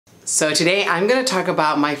So today I'm gonna talk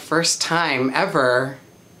about my first time ever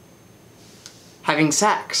having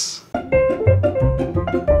sex.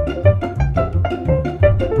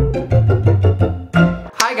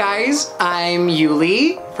 Hi guys, I'm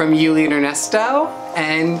Uly from Uly and Ernesto,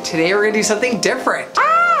 and today we're gonna do something different.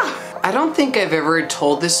 I don't think I've ever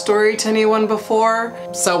told this story to anyone before,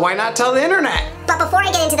 so why not tell the internet? But before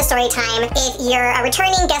I get into the story time, if you're a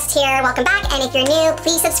returning guest here, welcome back, and if you're new,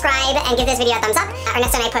 please subscribe and give this video a thumbs up.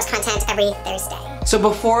 Ernesto and I post content every Thursday. So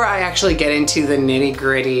before I actually get into the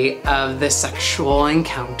nitty-gritty of the sexual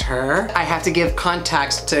encounter, I have to give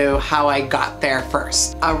context to how I got there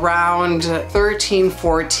first. Around 13,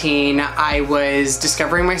 14, I was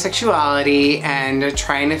discovering my sexuality and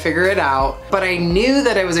trying to figure it out, but I knew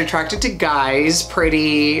that I was attracted to guys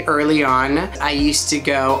pretty early on. I used to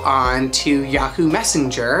go on to Yahoo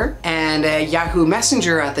Messenger, and Yahoo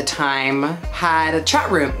Messenger at the time had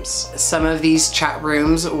chat rooms. Some of these chat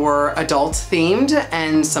rooms were adult themed,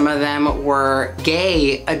 and some of them were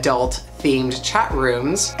gay adult themed chat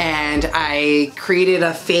rooms. And I created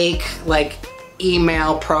a fake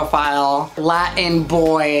email profile, Latin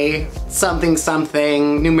boy, something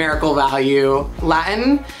something, numerical value,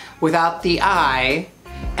 Latin without the I,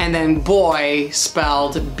 and then boy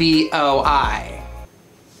spelled B-O-I.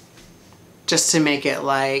 Just to make it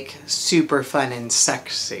super fun and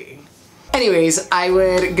sexy. Anyways, I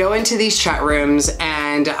would go into these chat rooms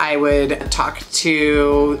and I would talk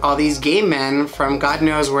to all these gay men from God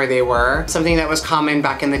knows where they were. Something that was common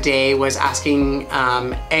back in the day was asking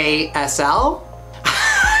ASL.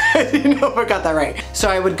 I didn't know if I got that right. So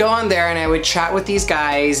I would go on there and I would chat with these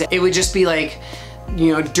guys. It would just be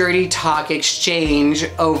dirty talk exchange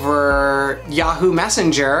over Yahoo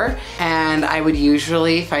Messenger, and I would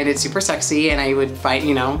usually find it super sexy, and I would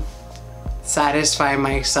find, satisfy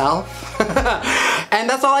myself. And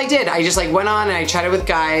that's all I did. I just went on and I chatted with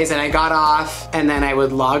guys and I got off and then I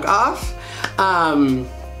would log off.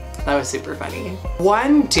 That was super funny.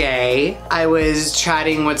 One day I was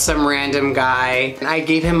chatting with some random guy and I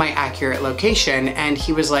gave him my accurate location and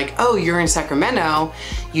he was like, oh, you're in Sacramento,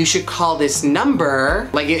 you should call this number.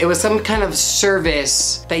 It was some kind of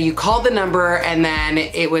service that you called the number and then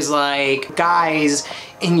it was guys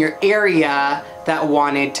in your area that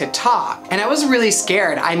wanted to talk. And I was really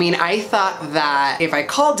scared. I mean, I thought that if I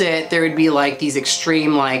called it, there would be these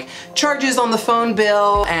extreme charges on the phone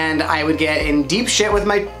bill and I would get in deep shit with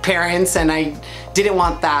my parents, and I didn't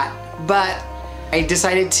want that. But I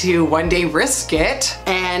decided to one day risk it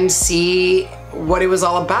and see what it was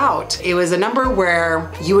all about. It was a number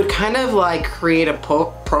where you would kind of create a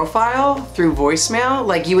profile through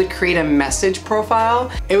voicemail. You would create a message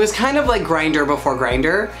profile. It was kind of like Grindr before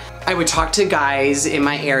Grindr. I would talk to guys in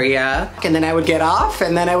my area and then I would get off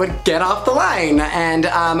and then I would get off the line. And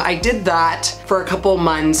I did that for a couple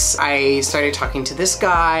months. I started talking to this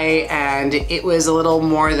guy and it was a little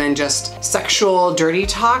more than just sexual dirty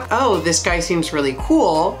talk. Oh, this guy seems really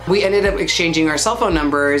cool. We ended up exchanging our cell phone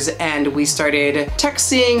numbers and we started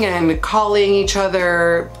texting and calling each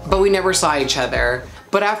other, but we never saw each other.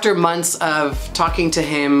 But after months of talking to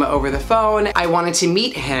him over the phone, I wanted to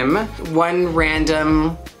meet him. One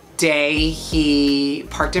random day, he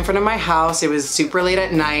parked in front of my house. It was super late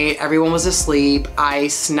at night. Everyone was asleep. I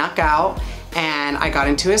snuck out and I got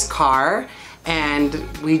into his car and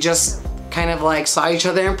we just kind of saw each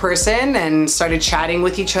other in person and started chatting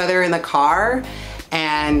with each other in the car.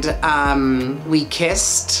 And we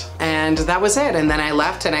kissed and that was it. And then I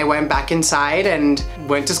left and I went back inside and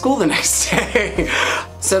went to school the next day.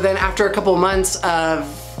 So then after a couple months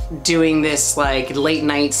of doing this late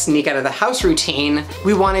night sneak out of the house routine,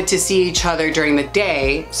 we wanted to see each other during the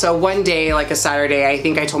day. So one day, a Saturday, I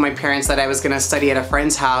think I told my parents that I was gonna study at a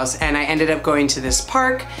friend's house, and I ended up going to this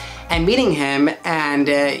park and meeting him, and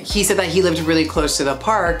he said that he lived really close to the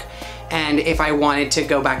park and if I wanted to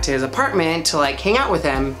go back to his apartment to hang out with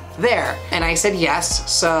him there. And I said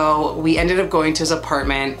yes, so we ended up going to his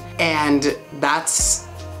apartment, and that's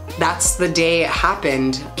the day it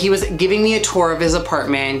happened. He was giving me a tour of his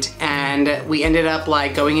apartment and we ended up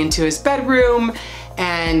going into his bedroom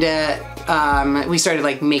and we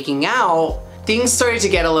started making out. Things started to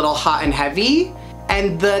get a little hot and heavy,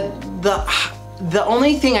 and the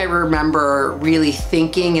only thing I remember really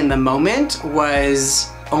thinking in the moment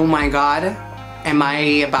was, oh my God, am I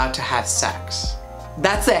about to have sex?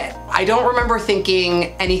 That's it. I don't remember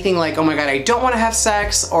thinking anything oh my God, I don't want to have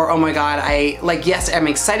sex, or oh my God, yes, I'm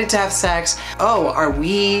excited to have sex. Oh, are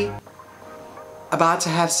we about to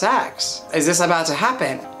have sex? Is this about to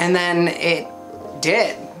happen? And then it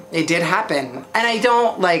did. It did happen. And I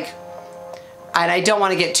don't And I don't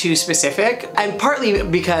want to get too specific, and partly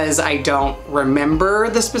because I don't remember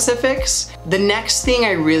the specifics. The next thing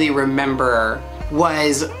I really remember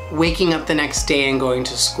was waking up the next day and going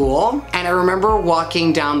to school. And I remember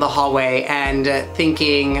walking down the hallway and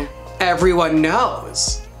thinking, everyone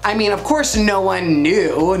knows. I mean, of course no one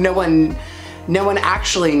knew, no one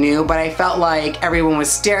actually knew, but I felt like everyone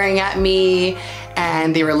was staring at me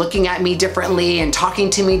and they were looking at me differently and talking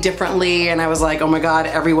to me differently, and I was like, oh my God,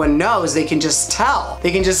 everyone knows. They can just tell.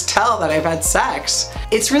 They can just tell that I've had sex.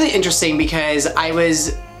 It's really interesting because I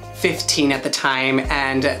was 15 at the time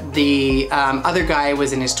and the other guy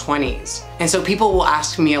was in his 20s. And so people will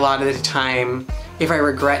ask me a lot of the time if I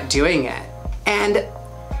regret doing it. And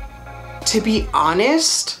to be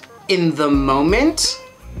honest, in the moment,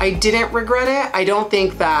 I didn't regret it. I don't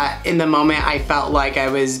think that in the moment I felt like I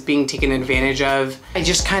was being taken advantage of. I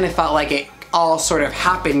just kind of felt like it all sort of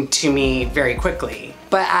happened to me very quickly.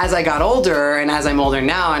 But as I got older, and as I'm older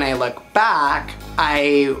now and I look back,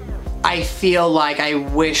 I feel like I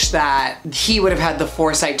wish that he would have had the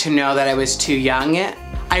foresight to know that I was too young.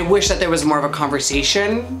 I wish that there was more of a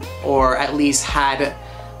conversation, or at least had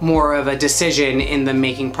more of a decision in the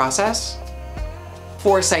making process.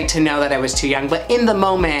 Foresight to know that I was too young, but in the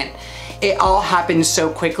moment, it all happened so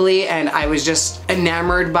quickly and I was just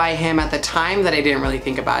enamored by him at the time that I didn't really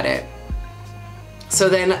think about it. So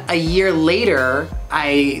then a year later,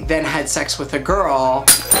 I then had sex with a girl.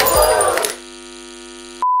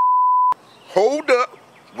 Hold up,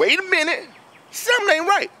 wait a minute, something ain't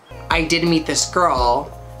right. I did meet this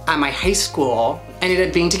girl at my high school, ended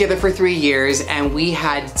up being together for 3 years, and we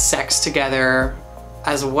had sex together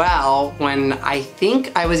as well when I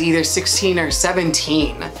think I was either 16 or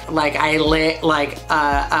 17. Like, I lit like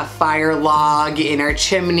a fire log in our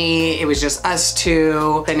chimney. It was just us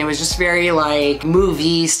two, and it was just very like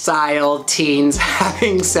movie style teens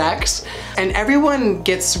having sex. And everyone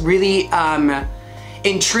gets really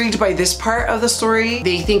intrigued by this part of the story.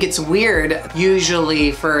 They think it's weird.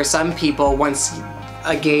 Usually for some people, once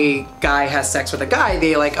a gay guy has sex with a guy,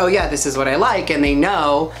 they like, oh yeah, this is what I like, and they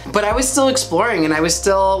know. But I was still exploring and I was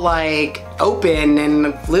still like open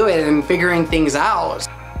and fluid and figuring things out.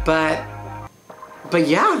 But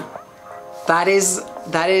yeah, that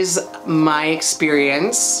is my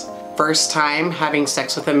experience. First time having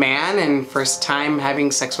sex with a man and first time having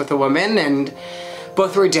sex with a woman, and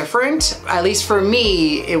both were different. At least for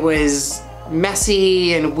me, it was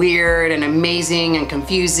messy and weird and amazing and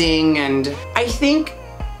confusing, and I think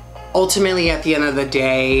ultimately at the end of the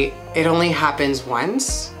day, it only happens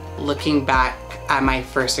once. Looking back at my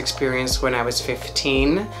first experience when I was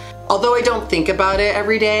 15, although I don't think about it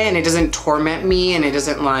every day and it doesn't torment me and it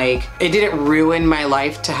didn't ruin my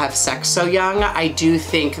life to have sex so young, I do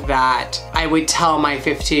think that I would tell my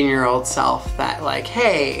 15-year-old self that like,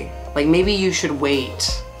 hey, like maybe you should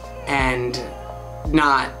wait and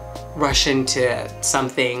not rush into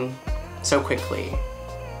something so quickly.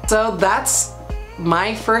 So that's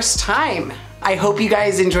my first time. I hope you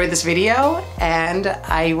guys enjoyed this video, and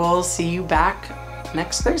I will see you back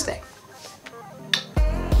next Thursday.